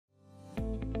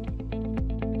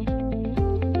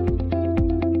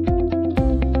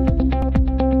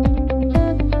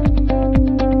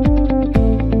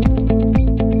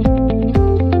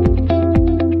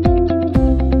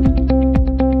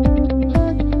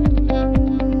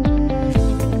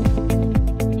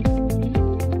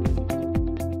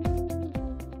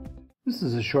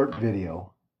short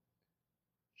video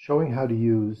showing how to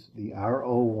use the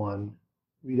R01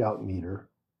 readout meter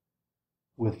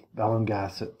with Bell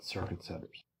Gossett circuit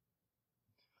setters.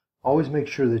 Always make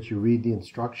sure that you read the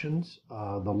instructions.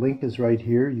 The link is right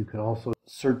here. You can also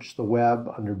search the web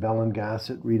under Bell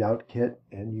Gossett readout kit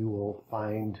and you will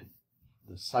find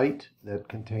the site that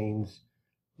contains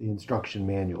the instruction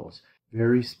manuals.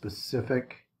 Very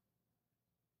specific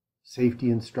safety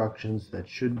instructions that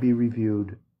should be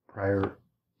reviewed prior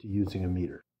to using a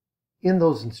meter. In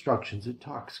those instructions, it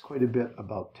talks quite a bit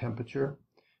about temperature.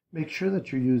 Make sure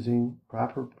that you're using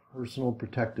proper personal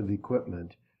protective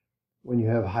equipment when you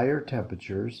have higher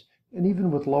temperatures, and even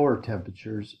with lower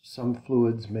temperatures, some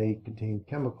fluids may contain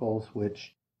chemicals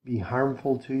which be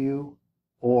harmful to you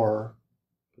or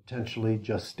potentially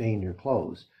just stain your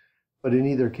clothes. But in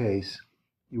either case,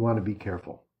 you want to be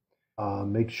careful.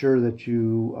 Make sure that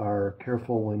you are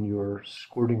careful when you're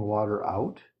squirting water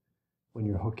out, when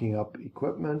you're hooking up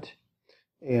equipment,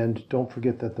 and don't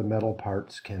forget that the metal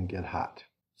parts can get hot.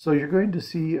 So you're going to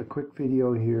see a quick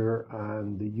video here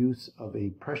on the use of a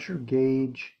pressure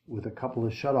gauge with a couple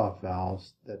of shutoff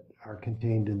valves that are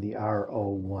contained in the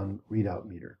R01 readout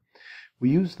meter. We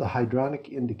use the hydronic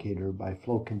indicator by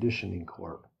Flow Conditioning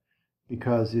Corp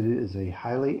because it is a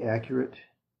highly accurate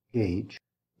gauge.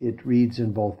 It reads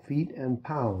in both feet and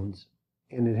pounds,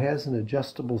 and it has an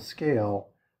adjustable scale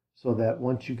so that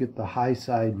once you get the high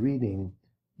side reading,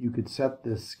 you could set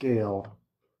this scale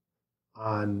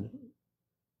on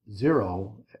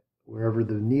 0 wherever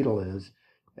the needle is,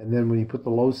 and then when you put the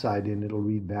low side in, it'll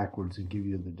read backwards and give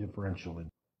you the differential.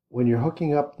 When you're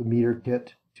hooking up the meter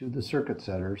kit to the circuit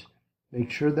setters,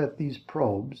 make sure that these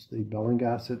probes, the Bell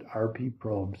Gossett RP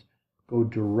probes, go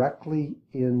directly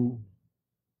in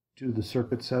to the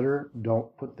circuit setter.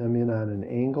 Don't put them in on an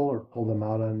angle or pull them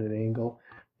out on an angle.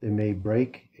 They may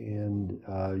break and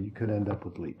you could end up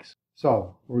with leaks.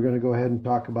 So we're going to go ahead and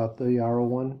talk about the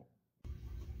R01.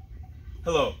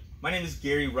 Hello, my name is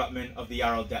Gary Ruttman of the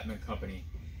R.L. Deppmann Company,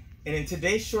 and in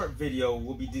today's short video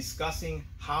we'll be discussing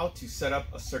how to set up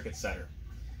a circuit setter.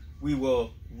 We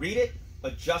will read it,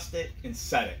 adjust it, and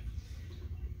set it.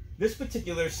 This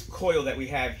particular coil that we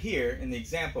have here in the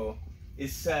example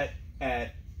is set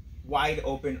at wide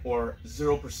open or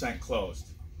 0% closed.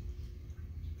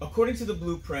 According to the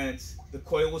blueprints, the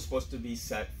coil was supposed to be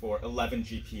set for 11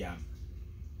 GPM.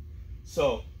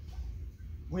 So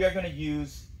we are going to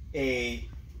use a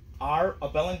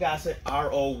Bell Gossett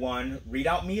R01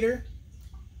 readout meter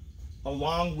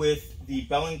along with the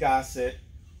Bell Gossett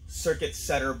circuit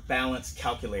setter balance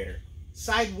calculator.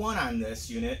 Side 1 on this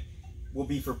unit will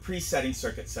be for presetting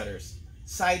circuit setters.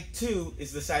 Side 2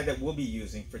 is the side that we'll be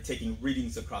using for taking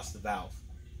readings across the valve.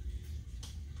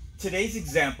 Today's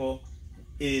example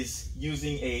is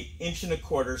using a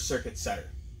 1¼ inch circuit setter.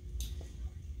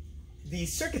 The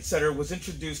circuit setter was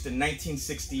introduced in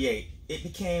 1968. It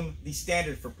became the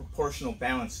standard for proportional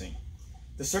balancing.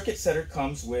 The circuit setter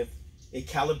comes with a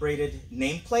calibrated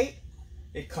nameplate.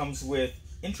 It comes with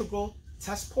integral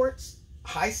test ports,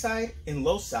 high side and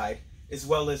low side, as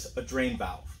well as a drain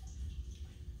valve.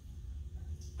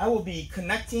 I will be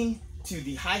connecting to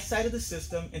the high side of the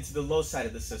system and to the low side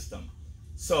of the system.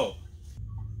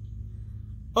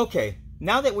 Okay,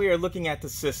 now that we are looking at the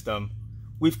system,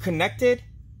 we've connected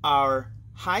our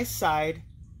high side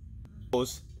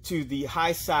hose to the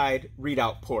high side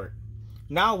readout port.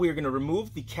 Now we're going to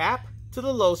remove the cap to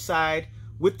the low side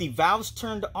with the valves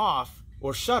turned off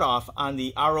or shut off on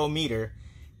the RO meter,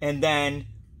 and then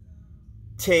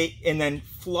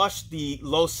flush the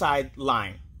low side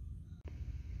line.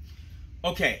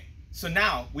 Okay, so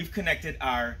now we've connected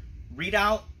our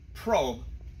readout probe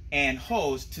and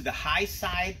hose to the high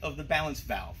side of the balance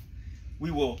valve.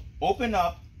 We will open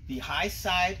up the high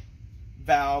side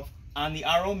valve on the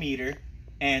RO meter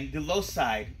and the low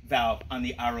side valve on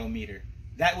the RO meter.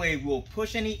 That way we'll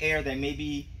push any air that may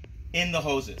be in the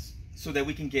hoses so that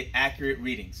we can get accurate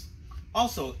readings.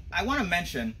 Also, I want to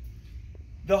mention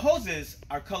the hoses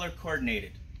are color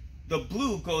coordinated. The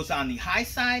blue goes on the high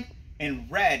side and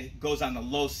red goes on the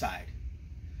low side.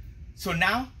 So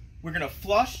now we're going to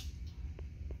flush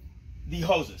the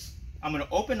hoses. I'm going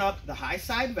to open up the high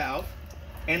side valve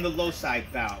and the low side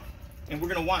valve, and we're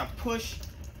going to want to push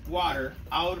water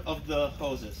out of the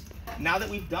hoses. Now that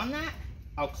we've done that,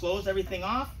 I'll close everything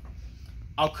off.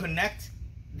 I'll connect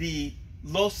the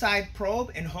low side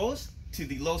probe and hose to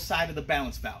the low side of the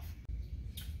balance valve.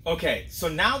 Okay, so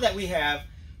now that we have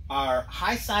our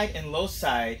high side and low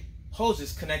side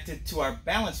hoses connected to our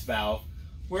balance valve,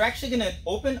 we're actually going to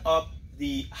open up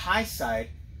the high side,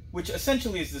 which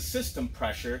essentially is the system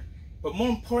pressure, but more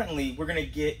importantly, we're going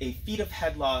to get a feet of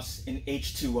head loss in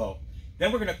H2O.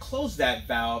 Then we're going to close that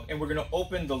valve and we're going to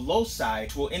open the low side,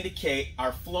 which will indicate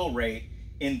our flow rate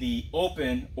in the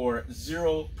open or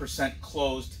 0%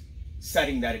 closed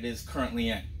setting that it is currently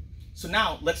in. So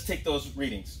now let's take those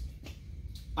readings.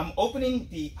 I'm opening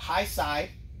the high side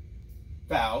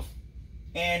valve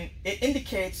and it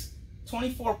indicates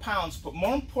 24 pounds, but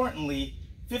more importantly,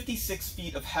 56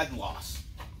 feet of head loss.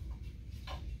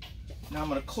 Now I'm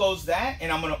going to close that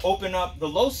and I'm going to open up the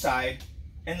low side,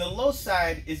 and the low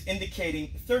side is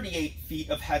indicating 38 feet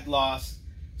of head loss.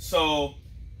 So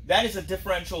that is a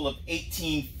differential of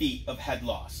 18 feet of head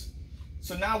loss.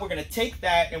 So now we're going to take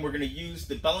that and we're going to use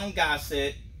the Bell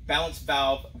Gossett Balance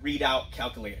Valve Readout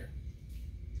calculator.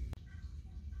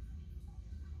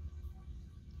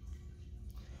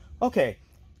 Okay,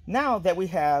 now that we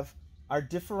have our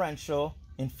differential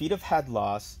in feet of head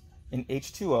loss in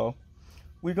H2O,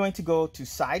 we're going to go to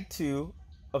side 2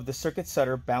 of the circuit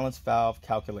setter balance valve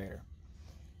calculator.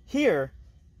 Here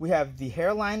we have the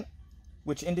hairline,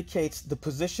 which indicates the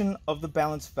position of the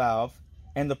balance valve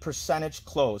and the percentage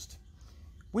closed.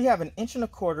 We have an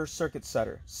 1.25 inch circuit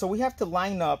setter, so we have to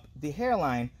line up the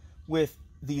hairline with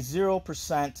the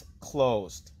 0%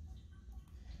 closed.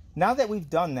 Now that we've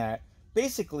done that,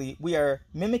 basically we are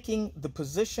mimicking the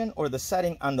position or the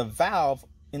setting on the valve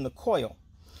in the coil.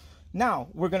 Now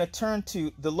we're going to turn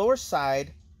to the lower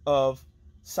side of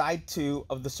side 2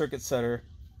 of the circuit setter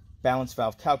balance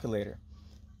valve calculator.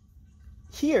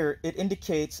 Here it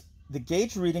indicates the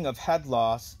gauge reading of head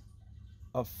loss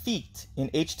of feet in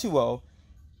H2O,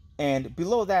 and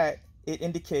below that it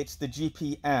indicates the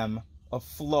GPM of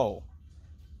flow.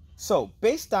 So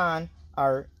based on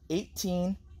our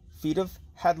 18 feet of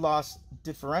head loss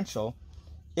differential,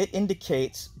 it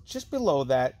indicates just below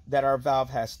that our valve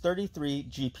has 33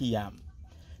 GPM.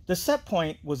 The set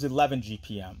point was 11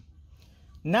 GPM.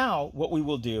 Now what we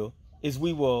will do is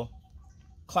we will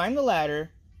climb the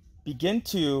ladder, begin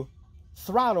to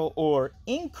throttle or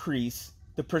increase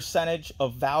the percentage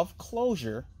of valve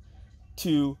closure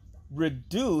to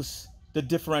reduce the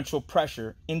differential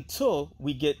pressure until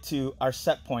we get to our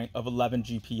set point of 11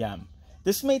 GPM.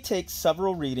 This may take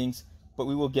several readings, but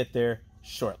we will get there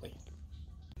shortly.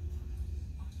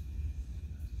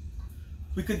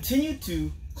 We continue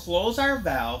to close our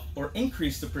valve or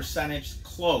increase the percentage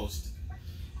closed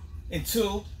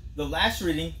until the last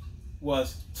reading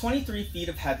was 23 feet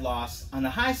of head loss on the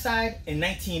high side and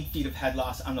 19 feet of head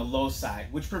loss on the low side,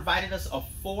 which provided us a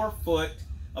 4 foot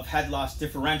of head loss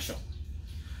differential.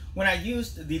 When I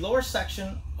used the lower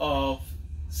section of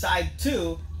side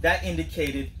 2, that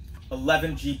indicated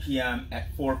 11 GPM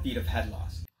at 4 feet of head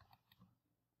loss.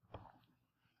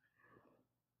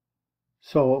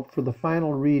 So for the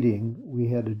final reading, we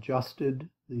had adjusted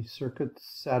the circuit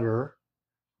setter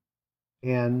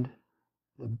and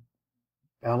the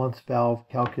balance valve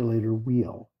calculator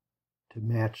wheel to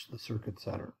match the circuit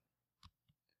setter.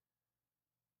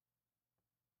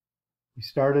 We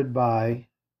started by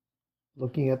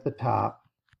looking at the top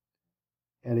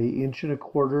at a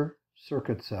 1.25 inch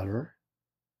circuit setter,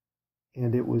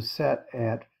 and it was set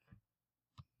at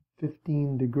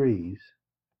 15 degrees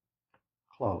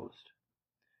closed.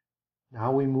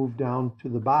 Now we move down to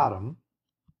the bottom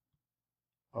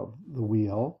of the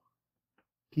wheel,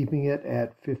 keeping it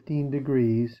at 15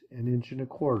 degrees and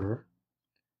 1.25 inches,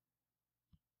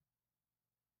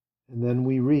 and then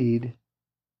we read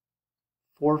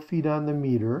 4 feet on the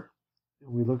meter,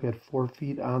 and we look at 4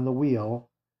 feet on the wheel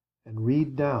and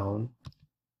read down,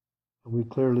 and we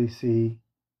clearly see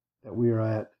that we are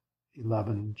at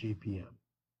 11 GPM.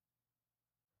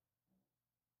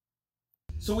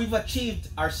 So we've achieved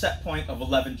our set point of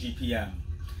 11 GPM.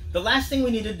 The last thing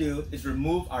we need to do is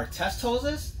remove our test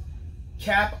hoses,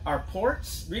 cap our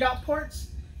ports, readout ports,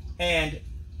 and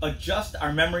adjust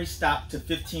our memory stop to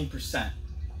 15%.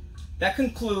 That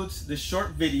concludes the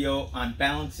short video on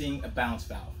balancing a balance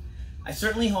valve. I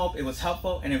certainly hope it was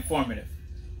helpful and informative.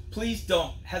 Please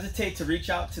don't hesitate to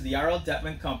reach out to the RL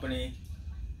Deppmann Company.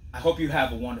 I hope you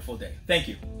have a wonderful day. Thank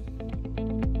you.